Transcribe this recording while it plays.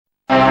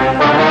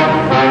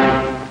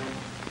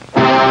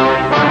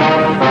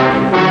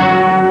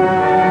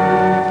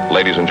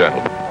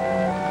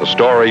The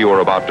story you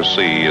are about to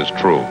see is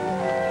true.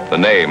 The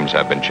names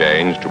have been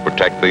changed to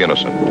protect the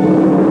innocent.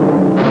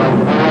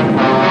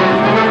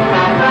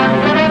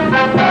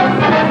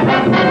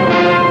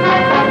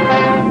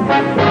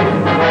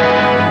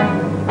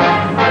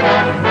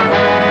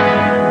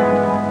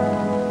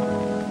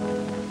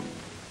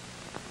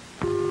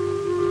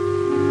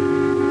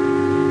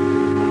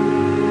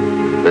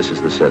 This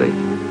is the city.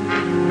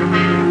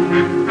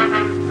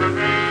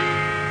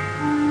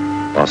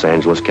 Los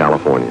Angeles,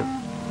 California.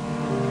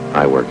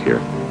 I work here.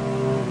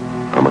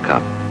 I'm a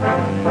cop.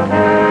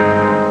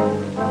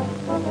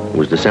 It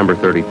was December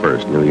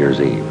 31st, New Year's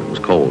Eve. It was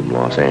cold in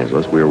Los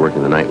Angeles. We were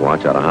working the night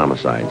watch out of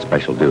homicide,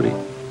 special duty.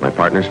 My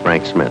partner's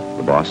Frank Smith.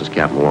 The boss is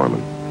Captain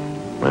Warman.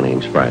 My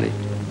name's Friday.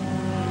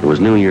 It was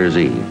New Year's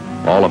Eve.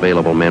 All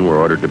available men were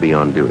ordered to be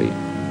on duty.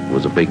 It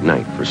was a big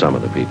night for some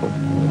of the people.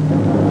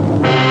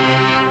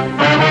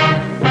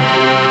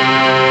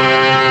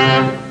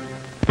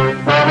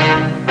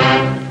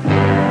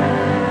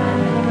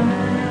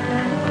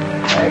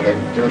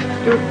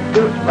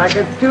 Like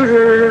a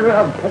tutor,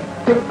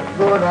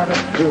 going on a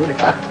tutor.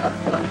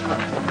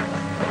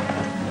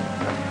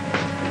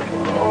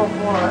 Oh,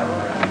 boy.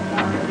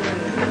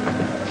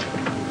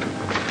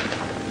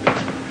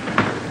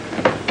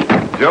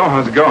 Joe,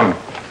 how's it going?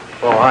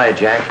 Oh, hi,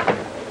 Jack.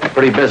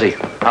 Pretty busy.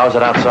 How's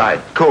it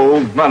outside?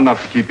 Cold. Not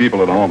enough to keep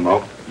people at home,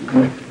 though.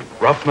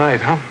 Rough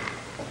night, huh?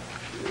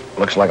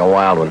 Looks like a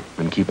wild one.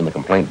 Been keeping the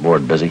complaint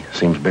board busy.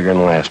 Seems bigger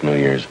than last New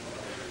Year's.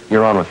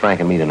 You're on with Frank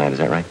and me tonight, is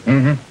that right?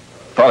 Mm-hmm.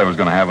 Thought I was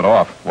going to have it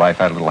off. Wife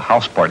had a little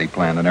house party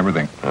planned and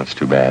everything. That's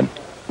too bad.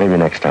 Maybe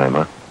next time,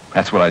 huh?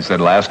 That's what I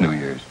said last New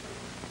Year's.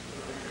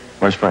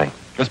 Where's Frank?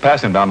 Just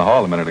passed him down the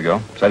hall a minute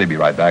ago. Said he'd be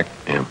right back.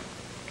 Yeah.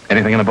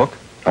 Anything in the book?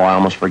 Oh, I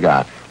almost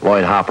forgot.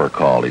 Lloyd Hopper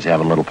called. He's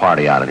having a little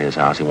party out at his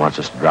house. He wants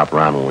us to drop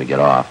around when we get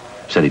off.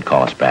 Said he'd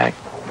call us back.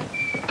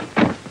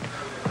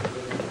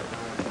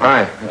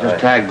 Hi, I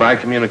just tagged by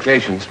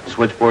communications.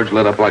 Switchboard's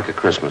lit up like a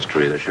Christmas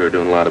tree. They're sure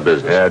doing a lot of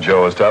business. Yeah,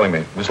 Joe was telling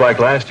me. Just like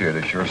last year,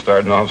 they're sure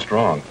starting off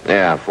strong.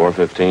 Yeah,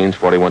 415s,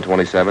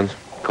 4127s.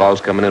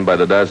 Calls coming in by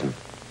the dozen.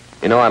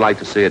 You know, I'd like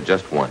to see it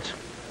just once.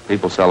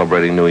 People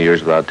celebrating New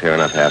Year's without tearing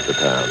up half the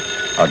town.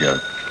 I'll get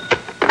it.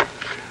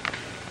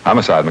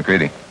 Homicide,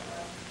 McCready.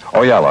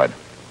 Oh, yeah, Lloyd.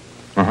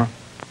 Uh-huh.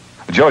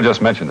 Joe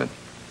just mentioned it.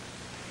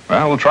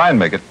 Well, we'll try and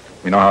make it.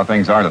 We know how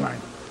things are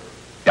tonight.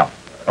 Yeah,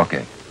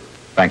 okay.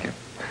 Thank you.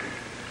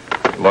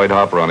 Lloyd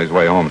Hopper on his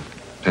way home.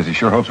 Says he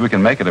sure hopes we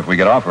can make it if we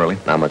get off early.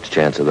 Not much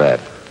chance of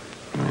that.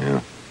 Yeah.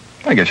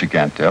 I guess you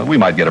can't tell. We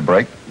might get a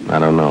break. I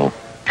don't know.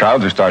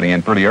 Crowds are starting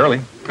in pretty early.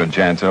 Good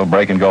chance they'll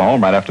break and go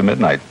home right after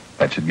midnight.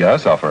 That should get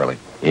us off early.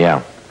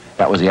 Yeah.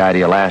 That was the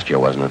idea last year,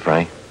 wasn't it,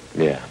 Frank?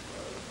 Yeah.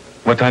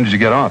 What time did you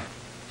get off?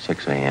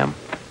 6 a.m.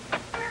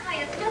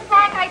 It's just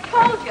like I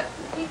told you.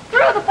 He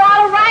threw the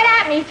bottle right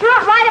at me. He threw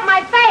it right at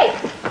my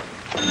face.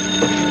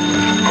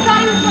 I thought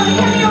he was going to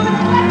hit me over the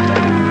head.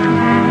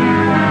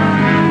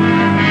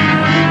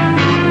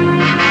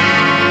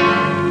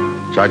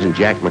 Sergeant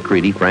Jack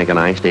McCready, Frank, and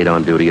I stayed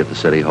on duty at the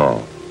City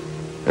Hall.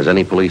 As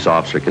any police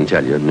officer can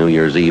tell you, New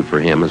Year's Eve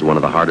for him is one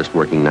of the hardest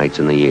working nights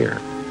in the year.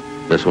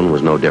 This one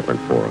was no different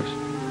for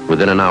us.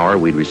 Within an hour,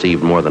 we'd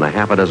received more than a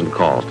half a dozen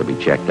calls to be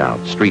checked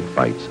out. Street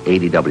fights,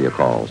 ADW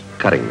calls,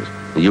 cuttings,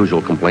 the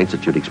usual complaints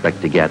that you'd expect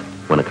to get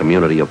when a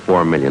community of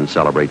 4 million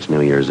celebrates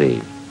New Year's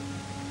Eve.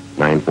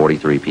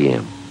 9:43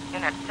 p.m.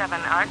 Unit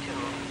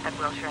 7R2 at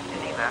Wilshire and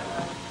Geneva.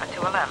 A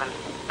 211.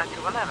 A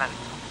 211.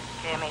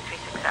 KMA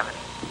 367.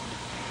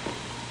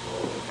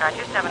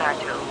 Roger,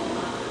 7R2.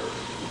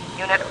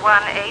 Unit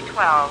 1A12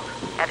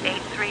 at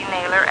 83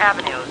 Naylor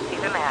Avenue. See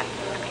the man.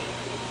 Repeat.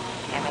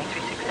 KMA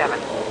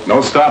 367.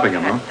 No stopping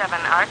him, huh?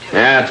 7R2.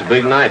 Yeah, it's a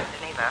big night.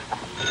 Geneva. A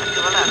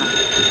 211.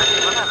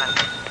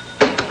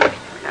 A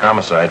 211.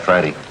 Homicide,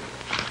 Friday.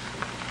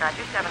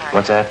 Roger, 7R2.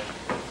 What's that?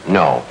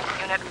 No.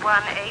 Unit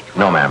 1A12.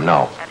 No, ma'am,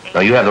 no. No,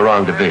 you have the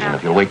wrong division.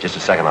 If you'll wait just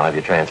a second, I'll have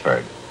you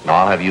transferred. No,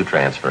 I'll have you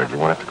transferred. You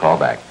won't have to call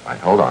back. All right,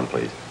 hold on,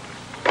 please.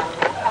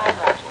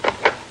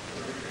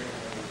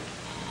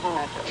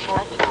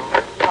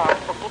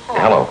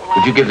 Hello.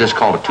 Would you give this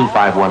call to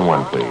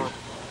 2511, please?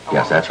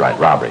 Yes, that's right.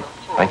 Robbery.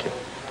 Thank you.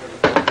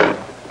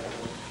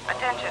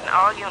 Attention,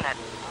 all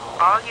units.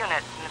 All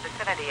units in the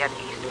vicinity at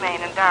East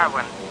Main and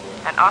Darwin.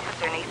 An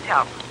officer needs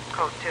help.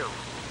 Code 2.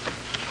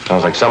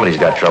 Sounds like somebody's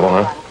got trouble,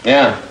 huh?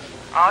 Yeah.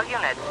 All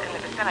units in the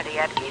vicinity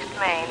at East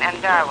Main and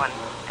Darwin.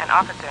 An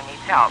officer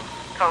needs help.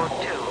 Code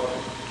 2.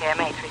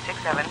 KMA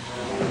 367.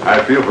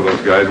 I feel for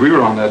those guys. We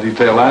were on that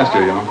detail last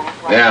year, you know.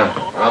 Yeah.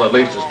 Well, at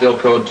least it's still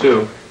code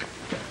 2.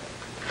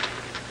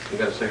 You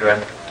got a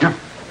cigarette? Yeah.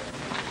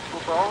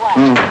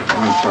 I'm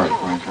sorry,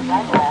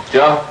 Frank.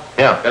 Joe?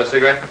 Yeah. Got a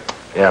cigarette?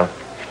 Yeah.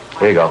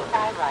 Here you go.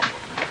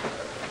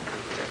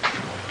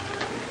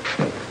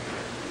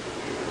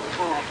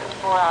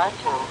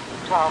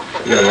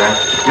 You got a match?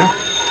 Yeah.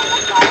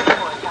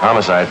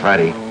 Homicide,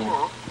 Friday.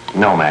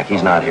 No, Mac,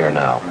 he's not here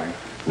now.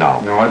 No.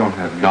 No, I don't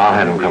have any. No, I'll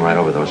have him come right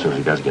over, though, as soon as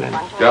he does get in.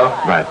 Joe?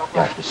 Right.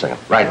 Yeah, just a second.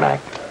 Right, Mac.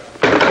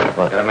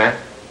 Got a Mac?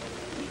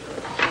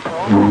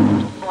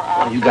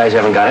 Well, you guys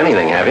haven't got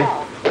anything, have you?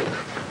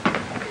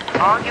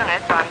 All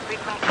units on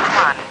frequency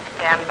 1,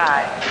 stand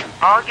by.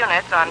 All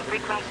units on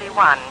frequency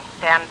 1,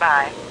 stand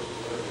by.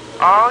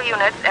 All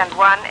units and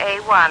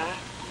 1A1.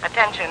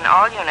 Attention,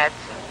 all units.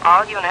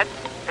 All units.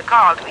 The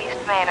call to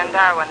East Main and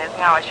Darwin is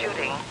now a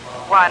shooting.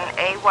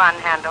 1A1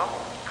 handle.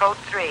 Code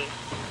 3.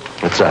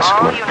 It's us.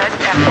 All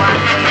units and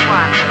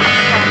 1A1.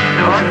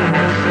 Attention, all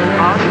units.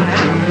 All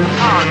units.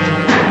 Call to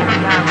East Main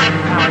and Darwin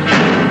is now a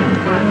shooting.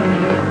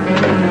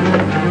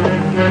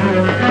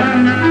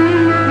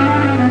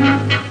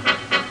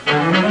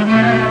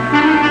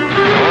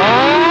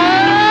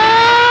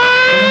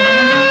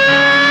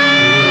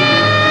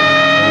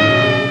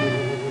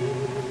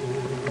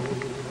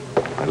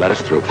 Let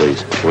us through,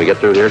 please. Can we get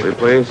through here?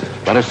 Please?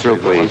 Let us through,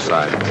 please.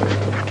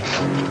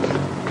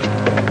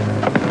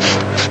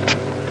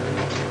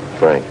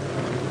 Frank.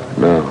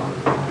 No.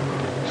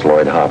 It's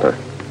Lloyd Hopper.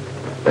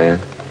 Bad?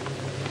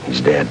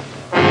 He's dead.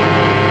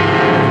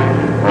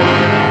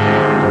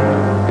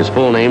 His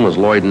full name was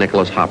Lloyd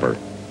Nicholas Hopper,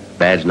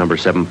 badge number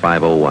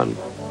 7501.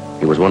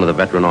 He was one of the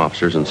veteran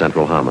officers in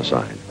Central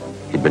Homicide.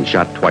 He'd been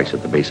shot twice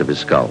at the base of his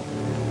skull.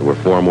 There were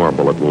 4 more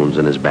bullet wounds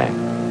in his back.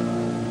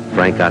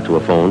 Frank got to a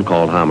phone,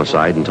 called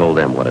Homicide, and told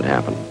them what had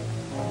happened.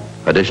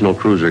 Additional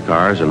cruiser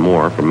cars and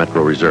more from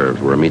Metro Reserves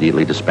were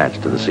immediately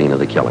dispatched to the scene of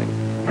the killing.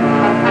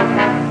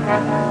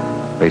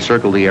 They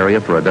circled the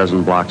area for a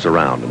dozen blocks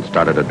around and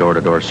started a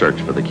door-to-door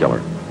search for the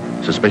killer.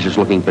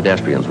 Suspicious-looking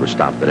pedestrians were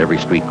stopped at every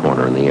street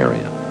corner in the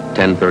area.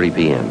 10:30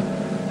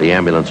 p.m. The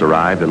ambulance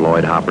arrived and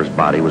Lloyd Hopper's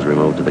body was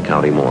removed to the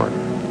county morgue.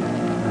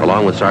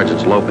 Along with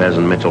Sergeants Lopez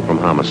and Mitchell from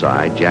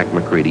Homicide, Jack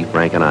McCready,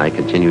 Frank, and I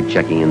continued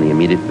checking in the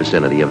immediate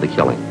vicinity of the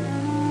killing.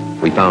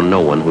 We found no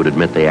one who'd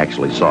admit they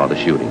actually saw the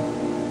shooting.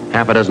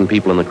 Half a dozen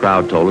people in the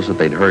crowd told us that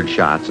they'd heard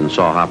shots and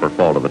saw Hopper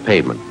fall to the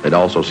pavement. They'd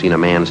also seen a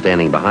man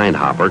standing behind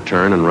Hopper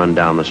turn and run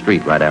down the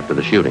street right after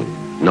the shooting.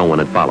 No one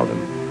had followed him.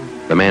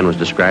 The man was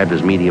described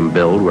as medium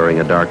build, wearing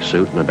a dark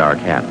suit and a dark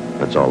hat.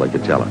 That's all they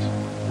could tell us.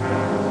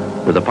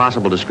 With a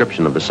possible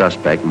description of the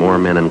suspect, more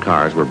men and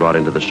cars were brought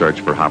into the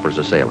search for Hopper's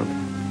assailant.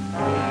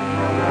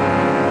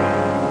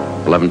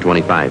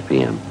 11:25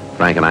 p.m.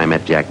 Frank and I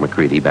met Jack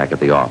McCready back at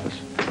the office.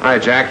 Hi,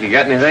 Jack. You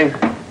got anything?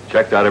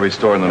 Checked out every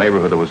store in the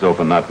neighborhood that was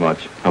open, not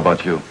much. How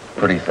about you?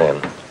 Pretty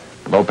thin.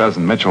 Lopez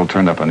and Mitchell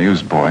turned up a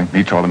newsboy.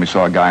 He told him he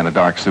saw a guy in a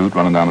dark suit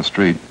running down the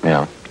street.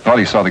 Yeah. Thought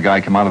he saw the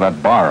guy come out of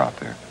that bar out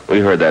there. We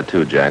heard that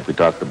too, Jack. We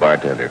talked to the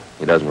bartender.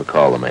 He doesn't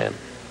recall the man.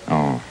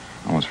 Oh,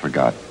 I almost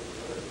forgot.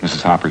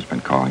 Mrs. Hopper's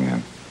been calling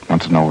in.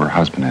 Wants to know where her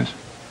husband is.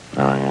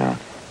 Oh, yeah.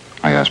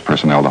 I asked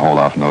personnel to hold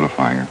off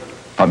notifying her.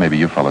 Thought maybe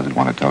you fellas would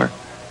want to tell her.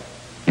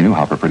 You knew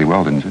Hopper pretty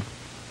well, didn't you?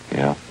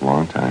 Yeah,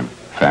 long time.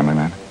 Family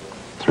man?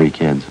 3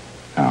 kids.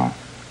 No.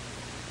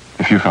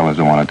 If you fellas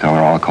don't want to tell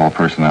her, I'll call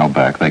personnel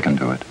back. They can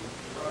do it.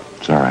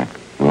 It's all right.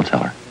 We'll tell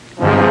her.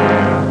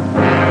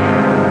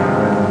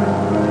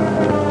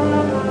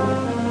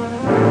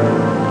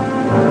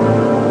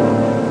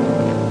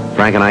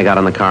 Frank and I got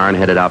in the car and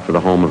headed out for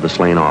the home of the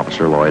slain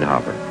officer, Lloyd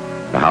Hopper.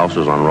 The house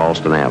was on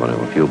Ralston Avenue,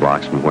 a few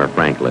blocks from where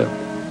Frank lived.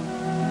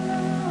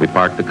 We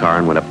parked the car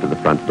and went up to the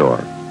front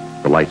door.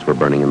 The lights were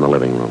burning in the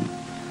living room.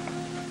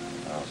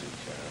 Lousy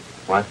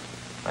job. What?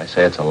 I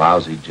say it's a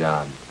lousy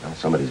job. Well,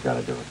 somebody's got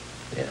to do it.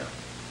 Yeah.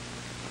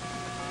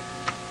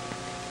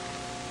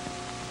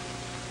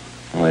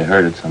 Well, I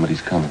heard it.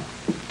 Somebody's coming.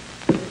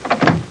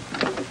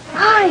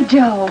 Hi,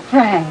 Joe,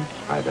 Frank.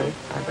 Hi, Betty.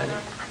 I bet it.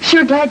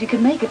 Sure glad you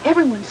could make it.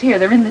 Everyone's here.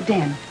 They're in the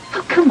den.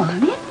 Oh, come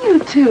on in, you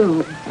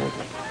two.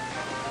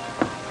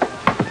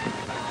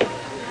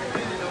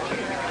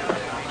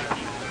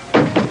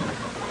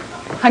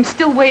 I'm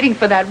still waiting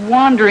for that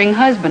wandering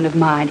husband of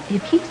mine.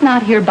 If he's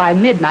not here by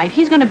midnight,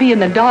 he's going to be in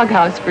the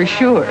doghouse for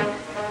sure.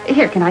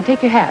 Here, can I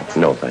take your hats?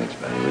 No, thanks,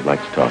 Betty. We'd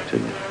like to talk to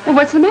you. Well,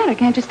 what's the matter?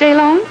 Can't you stay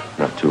long?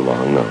 Not too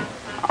long, no.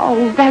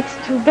 Oh, that's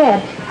too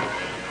bad.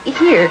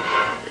 Here,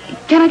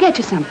 can I get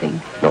you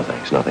something? No,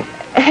 thanks, nothing.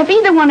 Have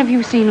either one of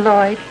you seen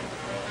Lloyd?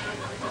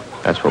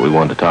 That's what we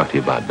wanted to talk to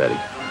you about, Betty.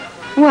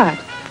 What?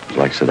 Would you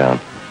like to sit down?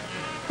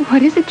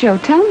 What is it, Joe?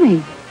 Tell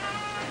me.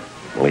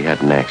 Well, he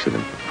had an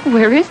accident.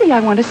 Where is he?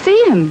 I want to see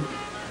him.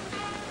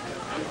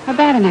 How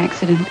bad an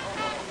accident?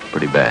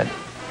 Pretty bad.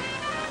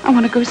 I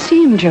want to go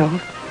see him, Joe.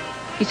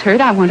 He's hurt.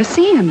 I want to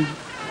see him.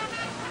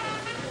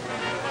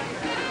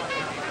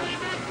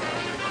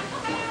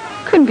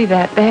 Couldn't be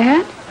that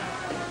bad.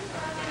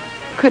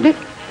 Could it?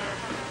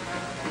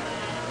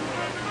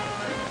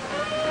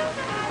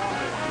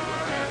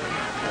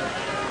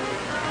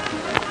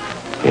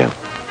 Yeah.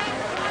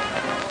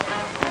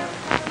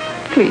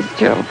 Please,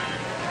 Joe.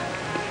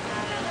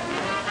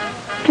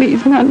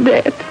 Please, not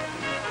Dad.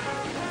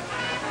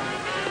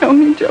 Tell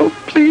me, Joe,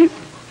 please.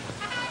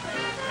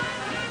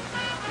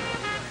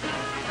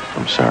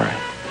 I'm sorry.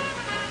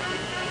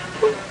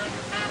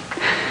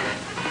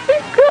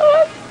 Thank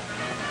God.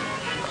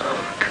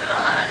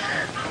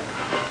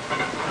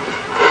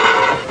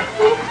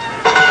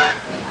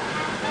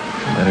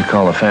 Better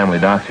call the family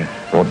doctor.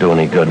 Won't do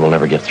any good. We'll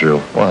never get through.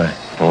 Why?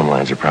 Phone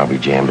lines are probably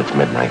jammed. It's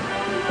midnight.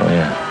 Oh,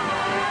 yeah.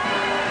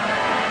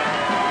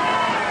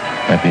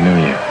 Happy New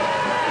Year.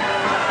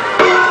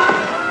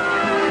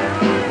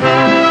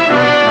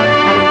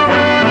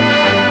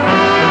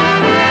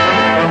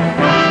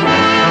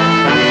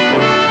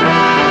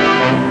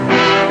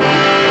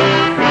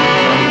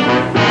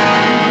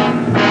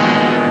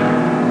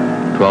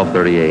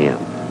 1:30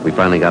 a.m. We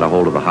finally got a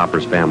hold of the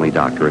Hopper's family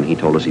doctor, and he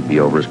told us he'd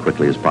be over as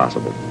quickly as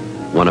possible.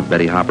 One of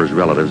Betty Hopper's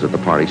relatives at the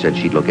party said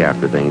she'd look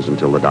after things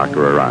until the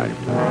doctor arrived.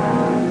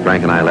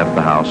 Frank and I left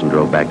the house and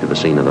drove back to the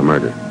scene of the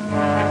murder.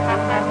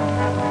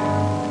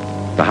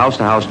 The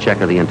house-to-house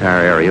check of the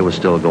entire area was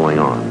still going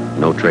on.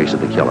 No trace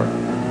of the killer.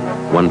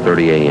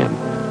 1:30 a.m.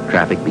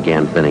 Traffic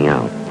began thinning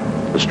out.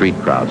 The street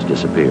crowds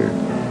disappeared.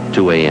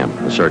 2 a.m.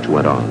 The search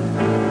went on.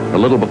 A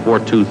little before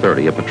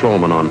 2:30, a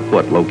patrolman on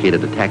foot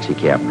located a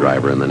taxicab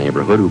driver in the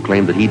neighborhood who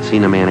claimed that he'd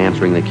seen a man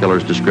answering the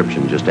killer's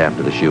description just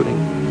after the shooting.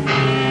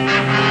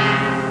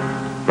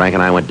 Frank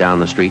and I went down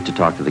the street to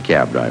talk to the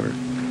cab driver.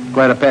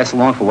 Glad to pass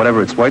along for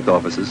whatever it's worth,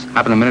 officers.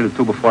 Happened a minute or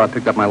two before I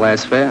picked up my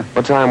last fare.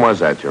 What time was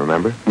that, you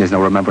remember? There's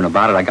no remembering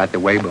about it. I got the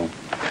waybill.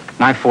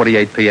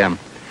 9:48 p.m.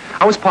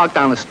 I was parked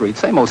down the street,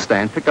 same old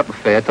stand, picked up a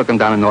fare, took him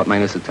down to North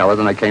Main to Satellas,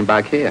 and I came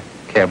back here.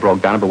 Cab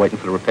broke down. I've been waiting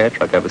for the repair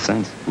truck ever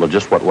since. Well,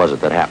 just what was it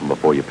that happened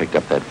before you picked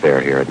up that fare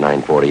here at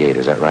 9:48,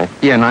 is that right?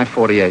 Yeah,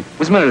 9:48. It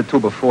was a minute or two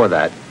before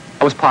that.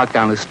 I was parked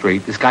down the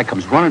street. This guy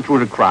comes running through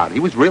the crowd. He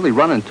was really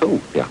running,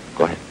 too. Yeah,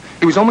 go ahead.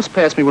 He was almost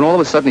past me when all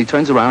of a sudden he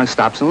turns around and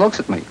stops and looks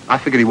at me. I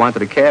figured he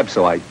wanted a cab,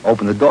 so I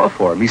opened the door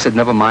for him. He said,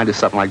 never mind, or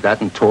something like that,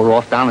 and tore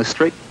off down the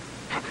street.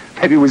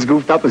 Maybe he was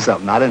goofed up or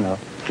something. I don't know.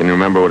 Can you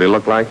remember what he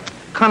looked like?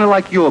 Kind of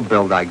like your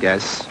build, I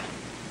guess.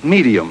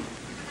 Medium.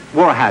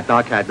 Wore a hat,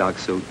 dark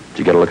suit. Did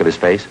you get a look at his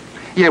face?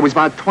 Yeah, it was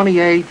about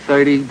 28,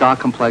 30, dark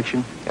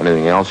complexion.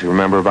 Anything else you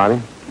remember about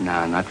him?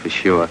 Nah, not for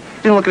sure.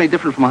 Didn't look any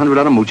different from 100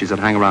 other moochies that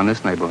hang around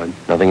this neighborhood.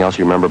 Nothing else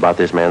you remember about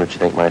this man that you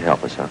think might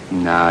help us, huh?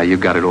 Nah, you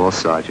got it all,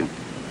 Sergeant.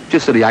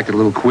 Just that he acted a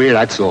little queer,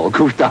 that's all.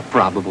 Goofed up,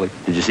 probably.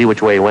 Did you see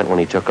which way he went when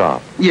he took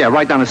off? Yeah,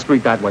 right down the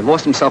street that way.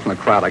 Lost himself in the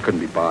crowd. I couldn't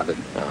be bothered.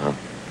 Uh-huh.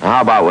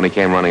 How about when he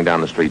came running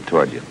down the street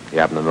toward you? You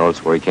happen to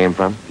notice where he came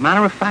from?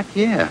 Matter of fact,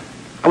 yeah.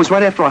 I was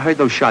right after I heard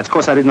those shots. Of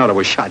course, I didn't know there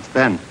were shots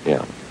then.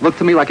 Yeah. Looked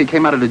to me like he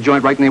came out of the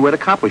joint right near where the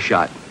cop was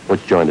shot.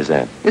 Which joint is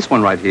that? This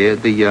one right here,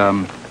 the,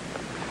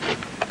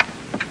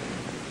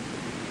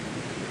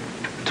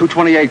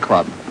 228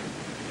 Club.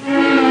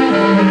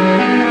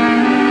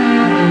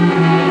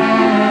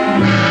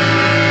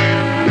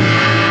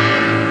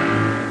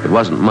 It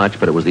wasn't much,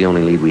 but it was the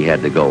only lead we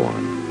had to go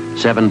on.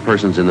 7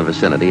 persons in the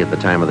vicinity at the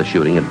time of the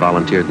shooting had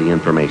volunteered the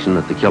information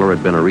that the killer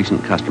had been a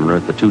recent customer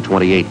at the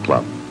 228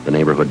 Club, the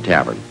neighborhood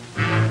tavern.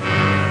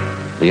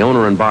 The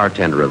owner and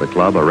bartender of the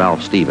club, a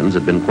Ralph Stevens,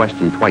 had been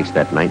questioned twice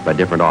that night by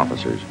different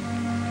officers.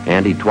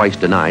 And he twice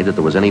denied that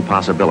there was any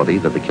possibility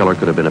that the killer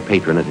could have been a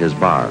patron at his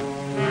bar.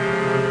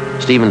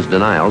 Stevens'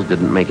 denials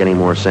didn't make any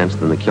more sense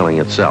than the killing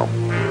itself.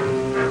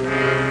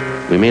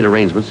 We made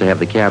arrangements to have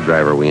the cab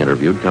driver we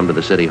interviewed come to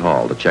the city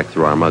hall to check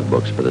through our mug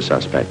books for the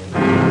suspect.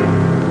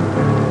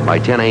 By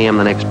 10 a.m.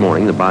 the next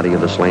morning, the body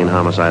of the slain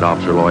homicide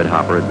officer Lloyd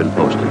Hopper had been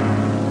posted.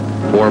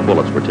 4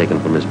 bullets were taken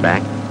from his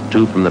back,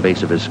 2 from the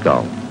base of his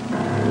skull.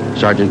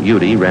 Sergeant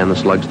Udy ran the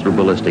slugs through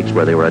ballistics,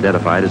 where they were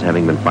identified as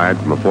having been fired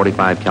from a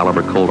 .45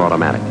 caliber Colt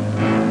automatic.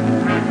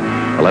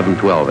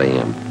 11:12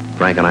 a.m.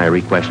 Frank and I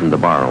re-questioned the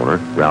bar owner,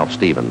 Ralph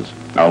Stevens.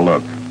 Now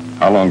look,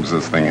 how long does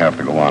this thing have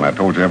to go on? I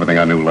told you everything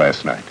I knew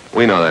last night.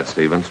 We know that,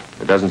 Stevens.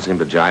 It doesn't seem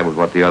to jibe with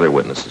what the other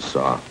witnesses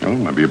saw. Well,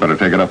 maybe you better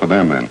take it up with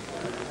them then.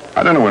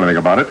 I don't know anything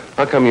about it.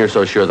 How come you're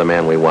so sure the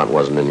man we want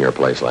wasn't in your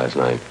place last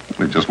night?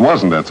 It just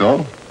wasn't, that's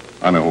all.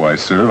 I know who I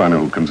serve. I know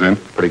who comes in.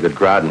 Pretty good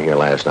crowd in here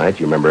last night.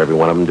 You remember every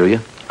one of them, do you?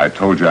 I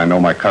told you I know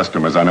my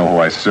customers. I know who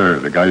I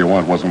serve. The guy you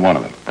want wasn't one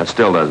of them. That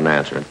still doesn't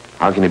answer it.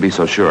 How can you be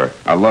so sure?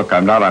 Now, look,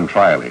 I'm not on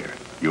trial here.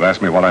 You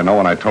asked me what I know,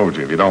 and I told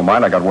you. If you don't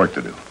mind, I got work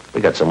to do. We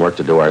got some work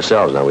to do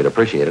ourselves now. We'd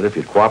appreciate it if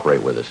you'd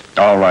cooperate with us.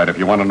 All right, if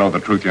you want to know the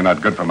truth, you're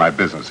not good for my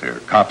business here.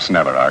 Cops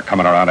never are.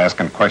 Coming around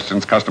asking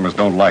questions, customers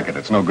don't like it.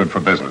 It's no good for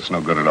business, no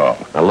good at all.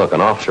 Now, look,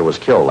 an officer was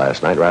killed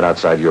last night right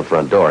outside your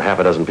front door. Half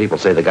a dozen people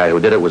say the guy who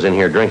did it was in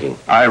here drinking.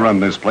 I run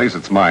this place.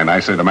 It's mine.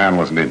 I say the man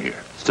wasn't in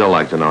here. Still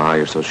like to know how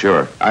you're so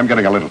sure. I'm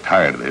getting a little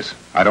tired of this.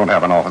 I don't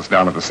have an office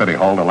down at the city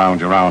hall to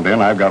lounge around in.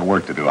 I've got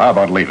work to do. How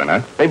about leaving,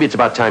 huh? Maybe it's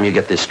about time you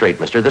get this straight,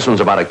 mister. This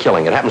one's about a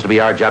killing. It happens to be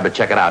our job to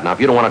check it out. Now, if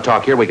you don't want to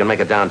talk here, we can make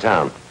it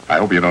downtown. I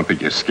hope you don't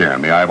think you're scaring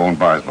me. I've owned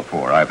bars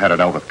before. I've had it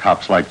out with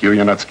cops like you.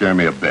 You're not scaring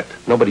me a bit.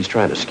 Nobody's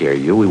trying to scare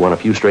you. We want a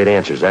few straight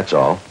answers, that's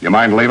all. You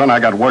mind leaving? I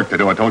got work to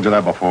do. I told you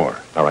that before.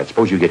 All right,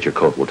 suppose you get your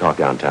coat. We'll talk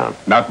downtown.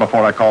 Not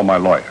before I call my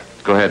lawyer.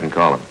 Go ahead and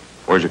call him.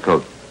 Where's your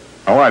coat?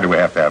 Oh, why do we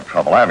have to have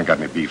trouble? I haven't got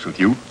any beefs with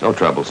you. No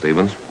trouble,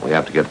 Stevens. We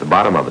have to get to the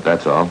bottom of it,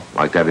 that's all.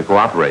 Like to have you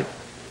cooperate.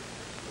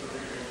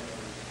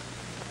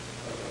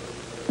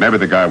 Maybe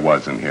the guy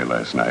was in here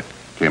last night.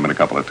 Came in a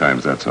couple of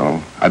times, that's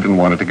all. I didn't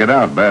want it to get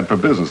out. Bad for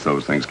business,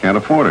 those things. Can't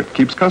afford it.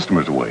 Keeps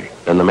customers away.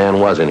 Then the man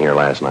was in here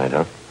last night,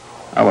 huh?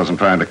 I wasn't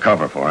trying to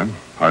cover for him.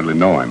 Hardly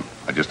know him.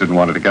 I just didn't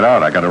want it to get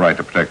out. I got a right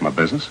to protect my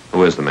business.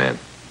 Who is the man?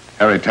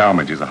 Harry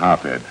Talmadge. He's a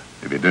hophead.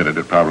 If he did it,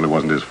 it probably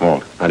wasn't his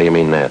fault. How do you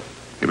mean that?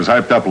 He was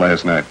hyped up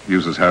last night.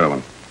 Uses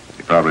heroin.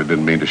 He probably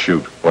didn't mean to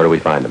shoot. Where do we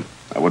find him?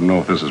 I wouldn't know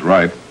if this is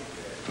right.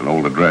 It's an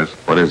old address.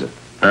 What is it?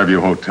 Fairview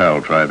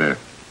Hotel. Try there.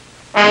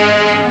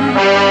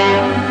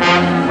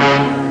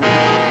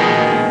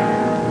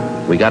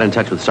 We got in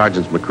touch with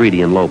Sergeants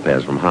McCready and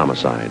Lopez from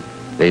Homicide.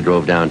 They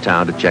drove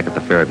downtown to check at the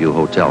Fairview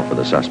Hotel for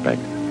the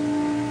suspect.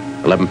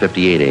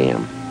 11:58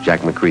 a.m.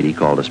 Jack McCready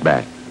called us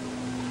back.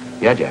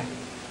 Yeah, Jack.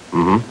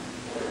 Mm-hmm.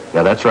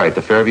 Yeah, that's right.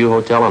 The Fairview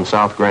Hotel on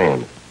South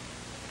Grand.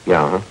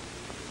 Yeah, huh?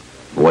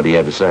 What do you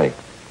have to say?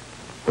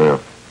 Yeah.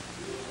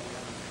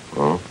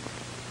 Oh.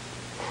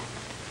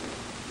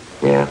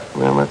 Yeah,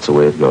 well, that's the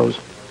way it goes.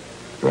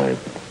 Right.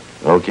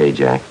 Okay,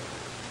 Jack.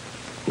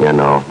 Yeah,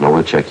 no,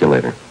 we'll check you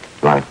later.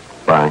 Right.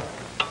 Bye.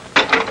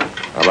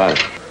 How about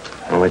it?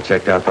 When we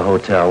checked out the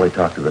hotel, we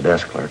talked to the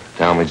desk clerk.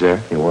 Talmadge there?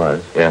 He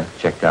was. Yeah.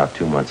 Checked out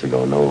 2 months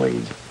ago, no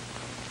leads.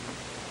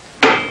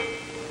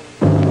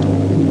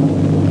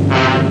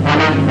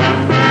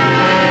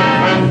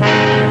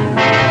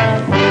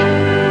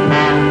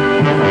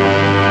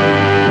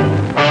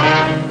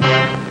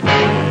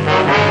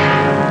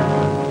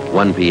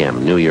 (1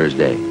 p.m., New Year's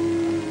Day.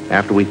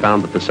 After we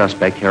found that the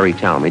suspect, Harry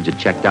Talmadge, had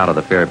checked out of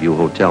the Fairview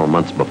Hotel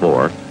months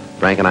before,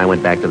 Frank and I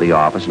went back to the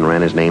office and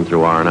ran his name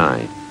through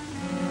R&I.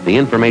 The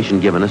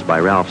information given us by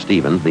Ralph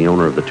Stevens, the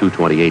owner of the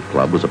 228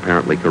 Club, was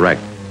apparently correct.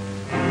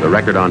 The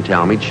record on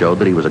Talmadge showed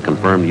that he was a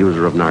confirmed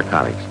user of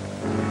narcotics.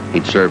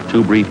 He'd served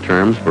 2 brief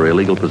terms for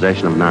illegal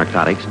possession of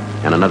narcotics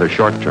and another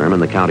short term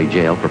in the county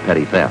jail for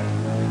petty theft.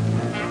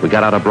 We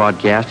got out a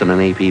broadcast and an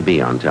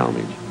APB on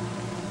Talmadge.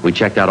 We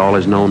checked out all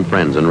his known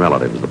friends and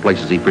relatives, the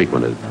places he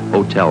frequented,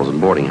 hotels and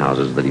boarding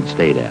houses that he'd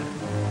stayed at.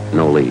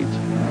 No leads.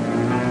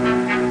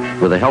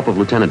 With the help of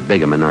Lieutenant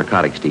Bigham in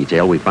narcotics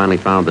detail, we finally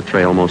found the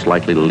trail most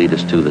likely to lead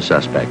us to the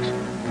suspects,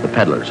 the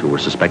peddlers who were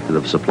suspected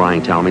of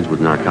supplying Talmadge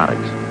with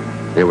narcotics.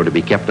 They were to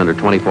be kept under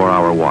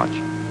 24-hour watch.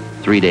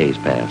 3 days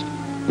passed.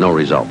 No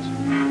results.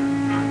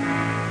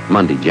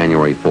 Monday,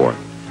 January 4th.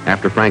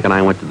 After Frank and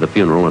I went to the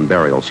funeral and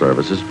burial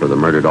services for the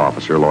murdered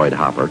officer, Lloyd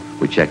Hopper,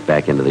 we checked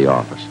back into the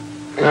office.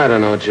 I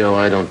don't know, Joe.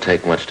 I don't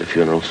take much to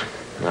funerals.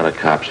 Not a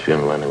cop's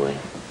funeral, anyway.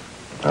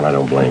 And I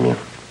don't blame you.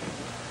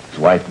 His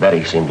wife,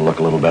 Betty, seemed to look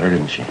a little better,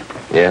 didn't she?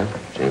 Yeah,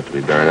 seems to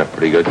be bearing up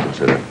pretty good,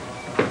 considering.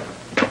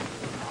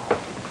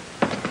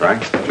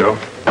 Frank, Joe.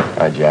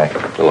 Hi, Jack.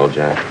 Hello,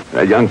 Jack.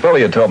 That young fellow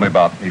you told me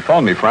about, he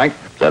phoned me, Frank.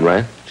 Is that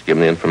right? Did you give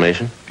him the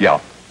information? Yeah.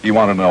 He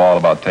wanted to know all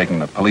about taking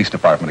the police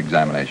department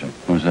examination.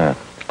 Who's that?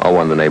 Oh,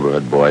 one of the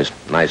neighborhood boys.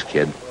 Nice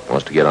kid.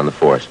 Wants to get on the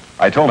force.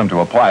 I told him to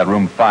apply at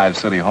room 5,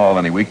 City Hall,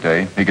 any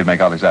weekday. He could make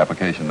out his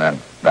application then.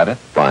 That it?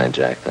 Fine,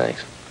 Jack,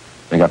 thanks.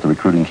 They got the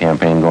recruiting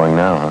campaign going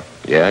now, huh?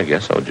 Yeah, I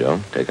guess so, Joe.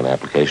 Taking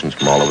applications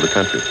from all over the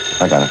country.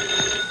 I got it.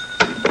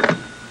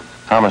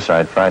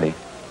 Homicide, Friday.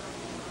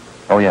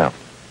 Oh, yeah.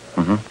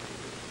 Mm-hmm.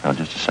 Now,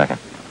 just a second.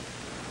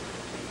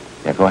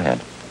 Yeah, go ahead.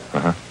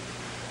 Uh-huh.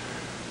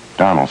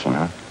 Donaldson,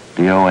 huh?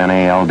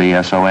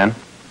 Donaldson?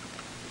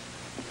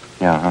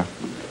 Yeah, huh?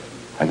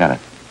 I got it.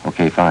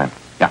 Okay, fine.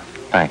 Yeah,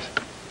 thanks.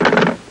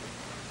 It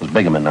was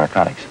Bigham in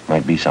narcotics.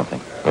 Might be something.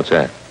 What's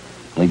that?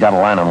 Well, he got a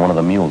line on one of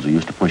the mules who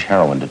used to push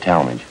heroin to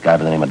Talmadge. A guy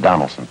by the name of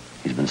Donaldson.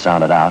 He's been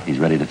sounded out. He's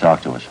ready to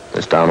talk to us.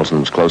 This Donaldson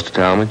was close to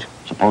Talmadge?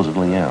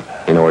 Supposedly, yeah.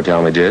 You know where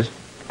Talmadge is?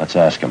 Let's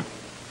ask him.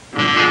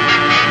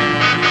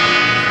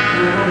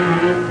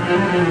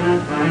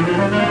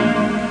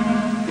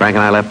 Frank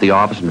and I left the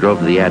office and drove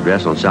to the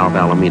address on South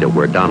Alameda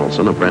where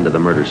Donaldson, a friend of the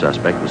murder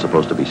suspect, was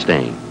supposed to be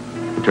staying.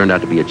 It turned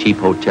out to be a cheap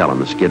hotel in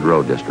the Skid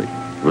Row district.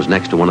 It was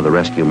next to one of the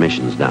rescue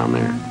missions down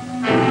there.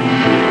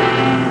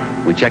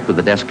 We checked with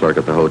the desk clerk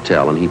at the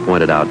hotel, and he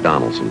pointed out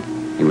Donaldson.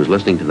 He was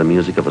listening to the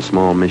music of a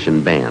small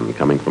mission band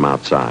coming from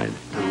outside.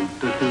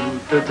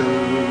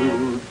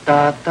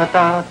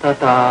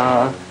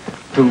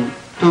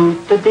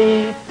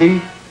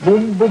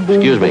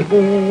 Excuse me.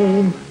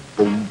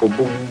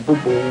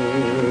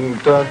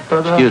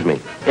 Excuse me.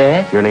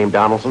 Yes? Your name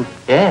Donaldson?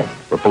 Yes.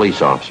 We're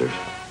police officers.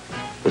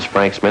 This is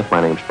Frank Smith.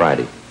 My name's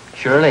Friday.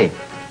 Surely.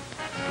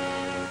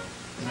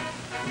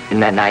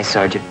 Isn't that nice,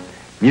 Sergeant?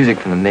 Music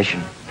from the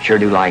mission. Sure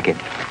do like it.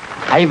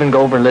 I even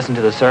go over and listen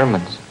to the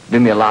sermons. Do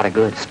me a lot of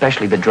good,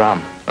 especially the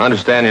drum. I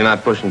understand you're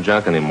not pushing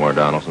junk anymore,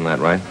 Donaldson, that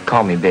right?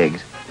 Call me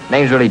Biggs.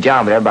 Name's really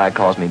John, but everybody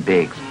calls me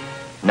Biggs.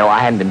 No, I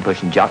hadn't been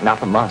pushing junk, not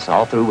for months,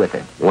 all through with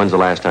it. When's the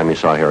last time you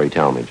saw Harry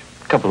Talmadge?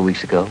 A couple of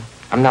weeks ago.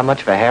 I'm not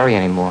much of a Harry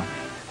anymore.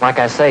 Like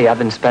I say, I've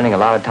been spending a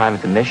lot of time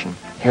at the mission.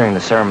 Hearing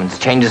the sermons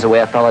changes the way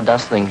a fella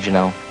does things, you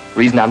know.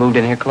 Reason I moved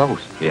in here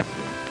close. Yeah.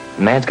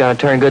 A man's got to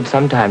turn good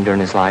sometime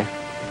during his life.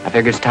 I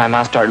figure it's time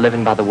I start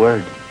living by the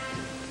word.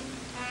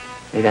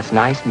 Hey, that's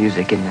nice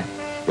music, isn't it?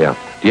 Yeah.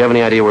 Do you have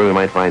any idea where we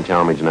might find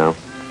Talmadge now?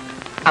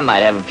 I might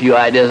have a few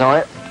ideas on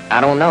it.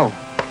 I don't know.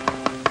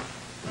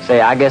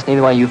 Say, I guess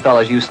neither one of you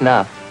fellas use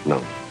snuff.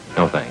 No.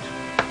 No, thanks.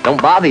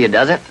 Don't bother you,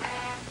 does it?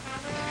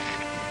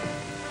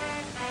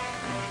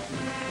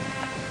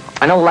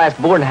 I know the last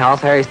boarding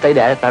house Harry stayed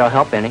at, if that'll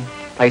help any.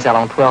 Place out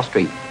on 12th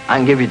Street. I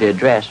can give you the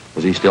address.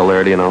 Is he still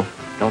there, do you know?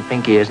 Don't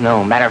think he is,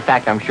 no. Matter of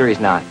fact, I'm sure he's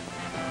not.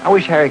 I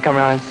wish Harry'd come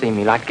around and see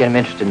me. Like to get him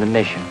interested in the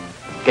mission.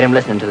 Get him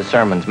listening to the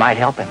sermons. Might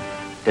help him.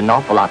 Did an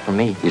awful lot for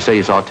me. You say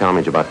you saw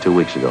Talmadge about 2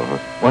 weeks ago, huh?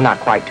 Well, not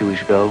quite 2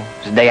 weeks ago. It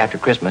was the day after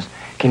Christmas.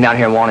 Came down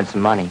here and wanted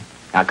some money.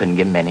 I couldn't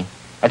give him any.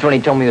 That's when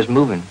he told me he was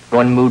moving.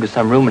 Going to move to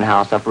some rooming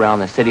house up around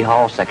the City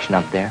Hall section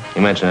up there.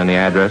 You mentioned any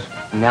address?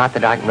 Not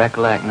that I can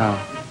recollect, no.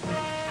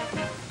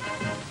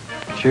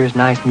 Sure is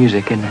nice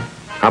music, isn't it?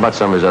 How about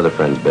some of his other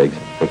friends, Biggs?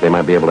 Think they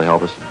might be able to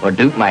help us? Or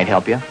Duke might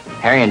help you.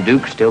 Harry and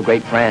Duke are still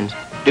great friends.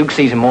 Duke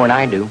sees him more than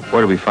I do.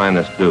 Where do we find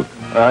this Duke?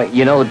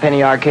 You know the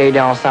Penny Arcade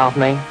down on South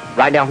Main?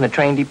 Right down from the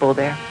train depot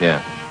there?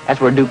 Yeah. That's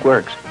where Duke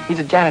works. He's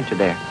a janitor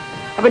there.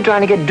 I've been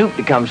trying to get Duke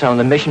to come to some of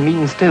the mission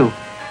meetings, too.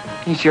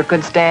 He sure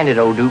could stand it,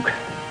 old Duke.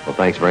 Well,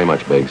 thanks very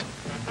much, Biggs.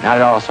 Not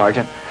at all,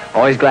 Sergeant.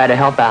 Always glad to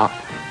help out.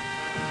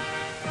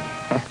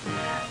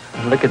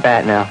 Look at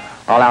that now.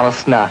 All out of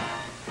snuff.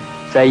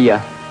 Say, you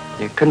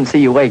couldn't see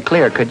your way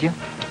clear, could you?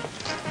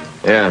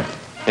 Yeah.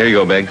 Here you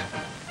go, Biggs.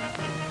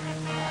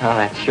 Oh,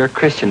 that's sure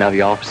Christian of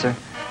you, officer.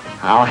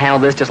 I'll handle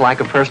this just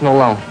like a personal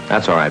loan.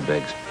 That's all right,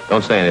 Biggs.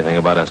 Don't say anything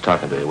about us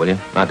talking to you, will you?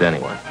 Not to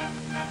anyone.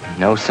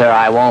 No, sir,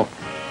 I won't.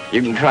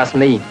 You can trust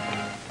me.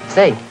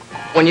 Say,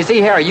 when you see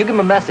Harry, you give him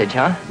a message,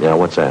 huh? Yeah,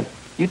 what's that?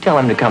 You tell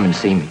him to come and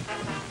see me.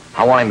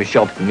 I want him to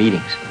show up at the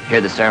meetings,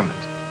 hear the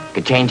sermons.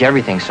 Could change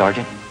everything,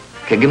 Sergeant.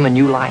 Could give him a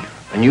new life,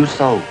 a new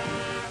soul.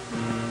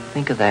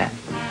 Think of that.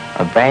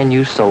 A brand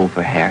new soul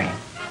for Harry.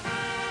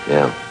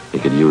 Yeah, he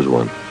could use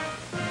one.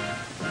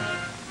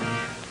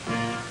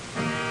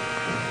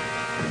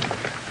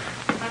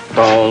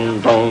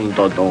 Don, don,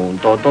 don, don,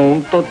 don,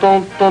 don,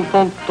 don, don,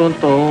 don, don,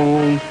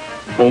 don.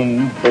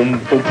 Boom, boom,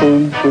 boom,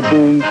 boom, boom,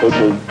 boom, boom,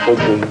 boom,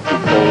 boom, boom.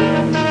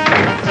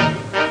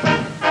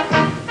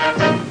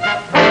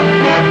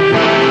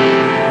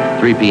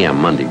 3 p.m.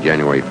 Monday,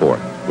 January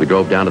 4th. We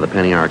drove down to the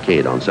Penny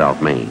Arcade on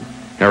South Main.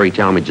 Harry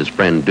Talmadge's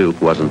friend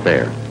Duke wasn't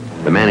there.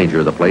 The manager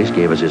of the place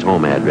gave us his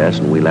home address,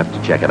 and we left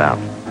to check it out.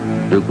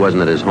 Duke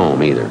wasn't at his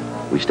home either.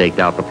 We staked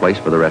out the place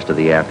for the rest of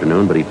the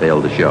afternoon, but he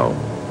failed to show.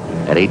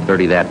 At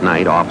 8:30 that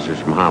night, officers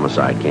from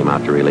Homicide came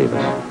out to relieve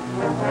us.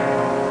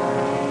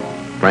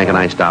 Frank and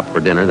I stopped for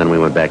dinner, then we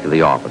went back to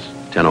the office.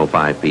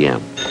 10:05 p.m.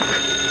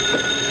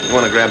 You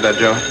want to grab that,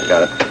 Joe?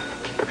 Got it.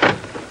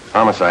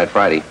 Homicide,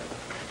 Friday.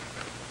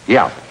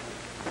 Yeah.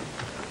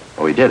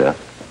 Oh, he did, huh?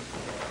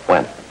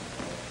 When?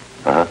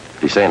 Uh-huh.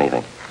 Did he say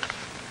anything?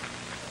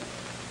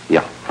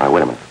 Yeah. All right,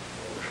 wait a minute.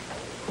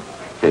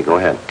 Okay, go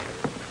ahead.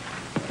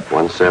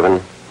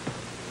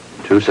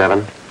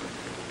 1727.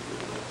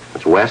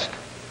 It's west.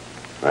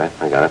 Right,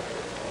 I got it.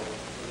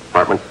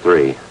 Apartment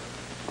 3.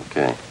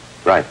 Okay.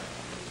 Right.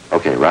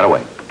 Okay, right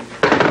away.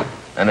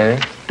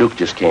 Anything? Duke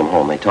just came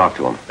home. They talked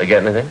to him. They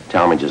get anything?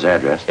 Talmadge's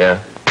address.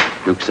 Yeah.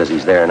 Duke says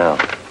he's there now.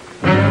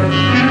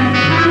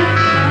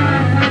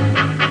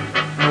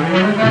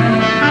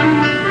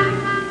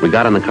 We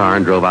got in the car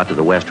and drove out to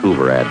the West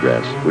Hoover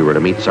address. We were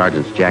to meet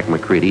Sergeants Jack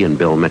McCready and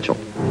Bill Mitchell.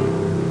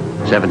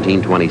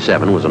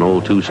 1727 was an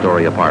old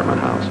two-story apartment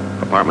house.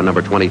 Apartment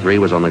number 23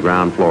 was on the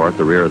ground floor at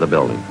the rear of the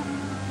building.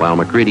 While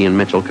McCready and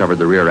Mitchell covered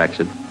the rear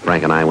exit,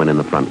 Frank and I went in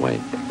the front way.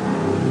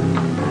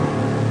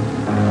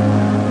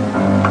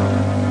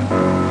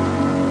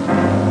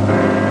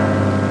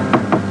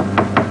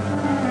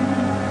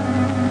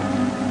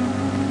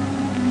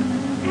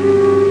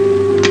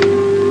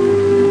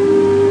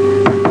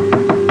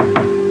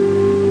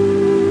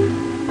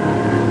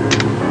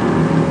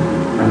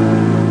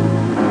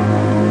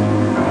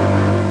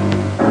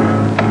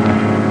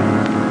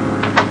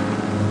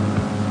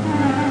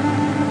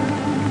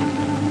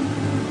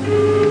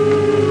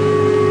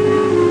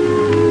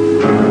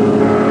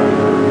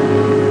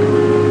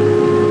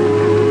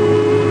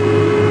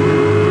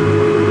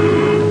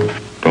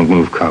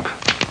 Move, cop.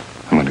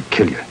 I'm going to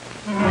kill you. Come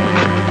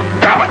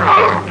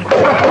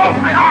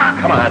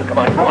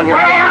on, here.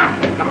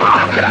 Come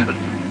on, get up.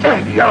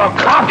 You yellow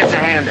cop, get your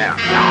hand down.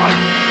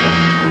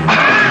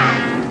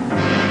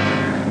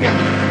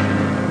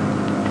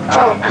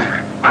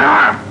 My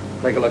arm.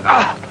 Take a look.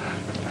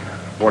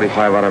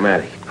 45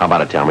 automatic. How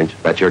about it, Talmadge?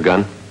 That's your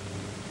gun?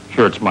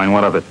 Sure, it's mine.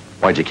 What of it?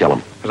 Why'd you kill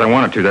him? Because I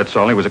wanted to, that's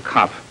all. He was a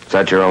cop. Is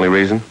that your only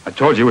reason? I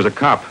told you he was a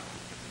cop.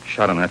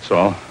 Shot him, that's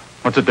all.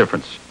 What's the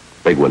difference?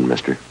 Big one,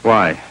 mister.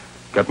 Why?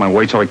 Got my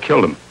weight, so I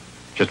killed him.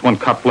 Just one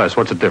cop less.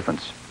 What's the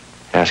difference?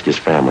 Ask his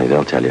family.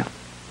 They'll tell you.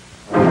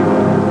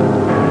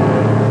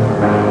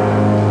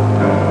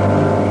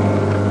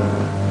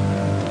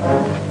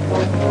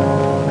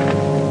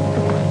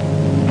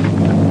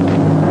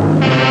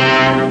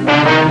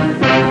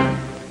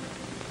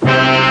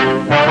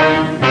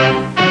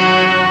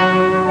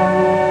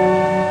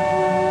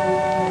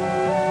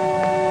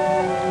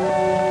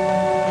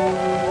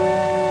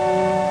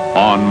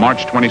 On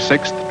March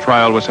 26th,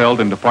 trial was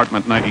held in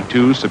Department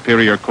 92,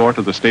 Superior Court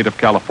of the State of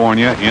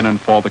California, in and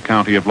for the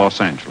County of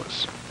Los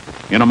Angeles.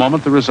 In a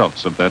moment, the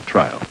results of that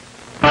trial.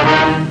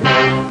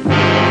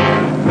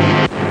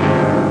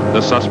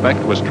 The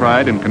suspect was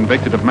tried and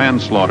convicted of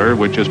manslaughter,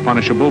 which is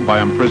punishable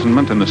by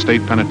imprisonment in the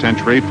state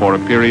penitentiary for a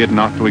period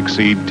not to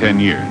exceed 10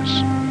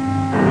 years.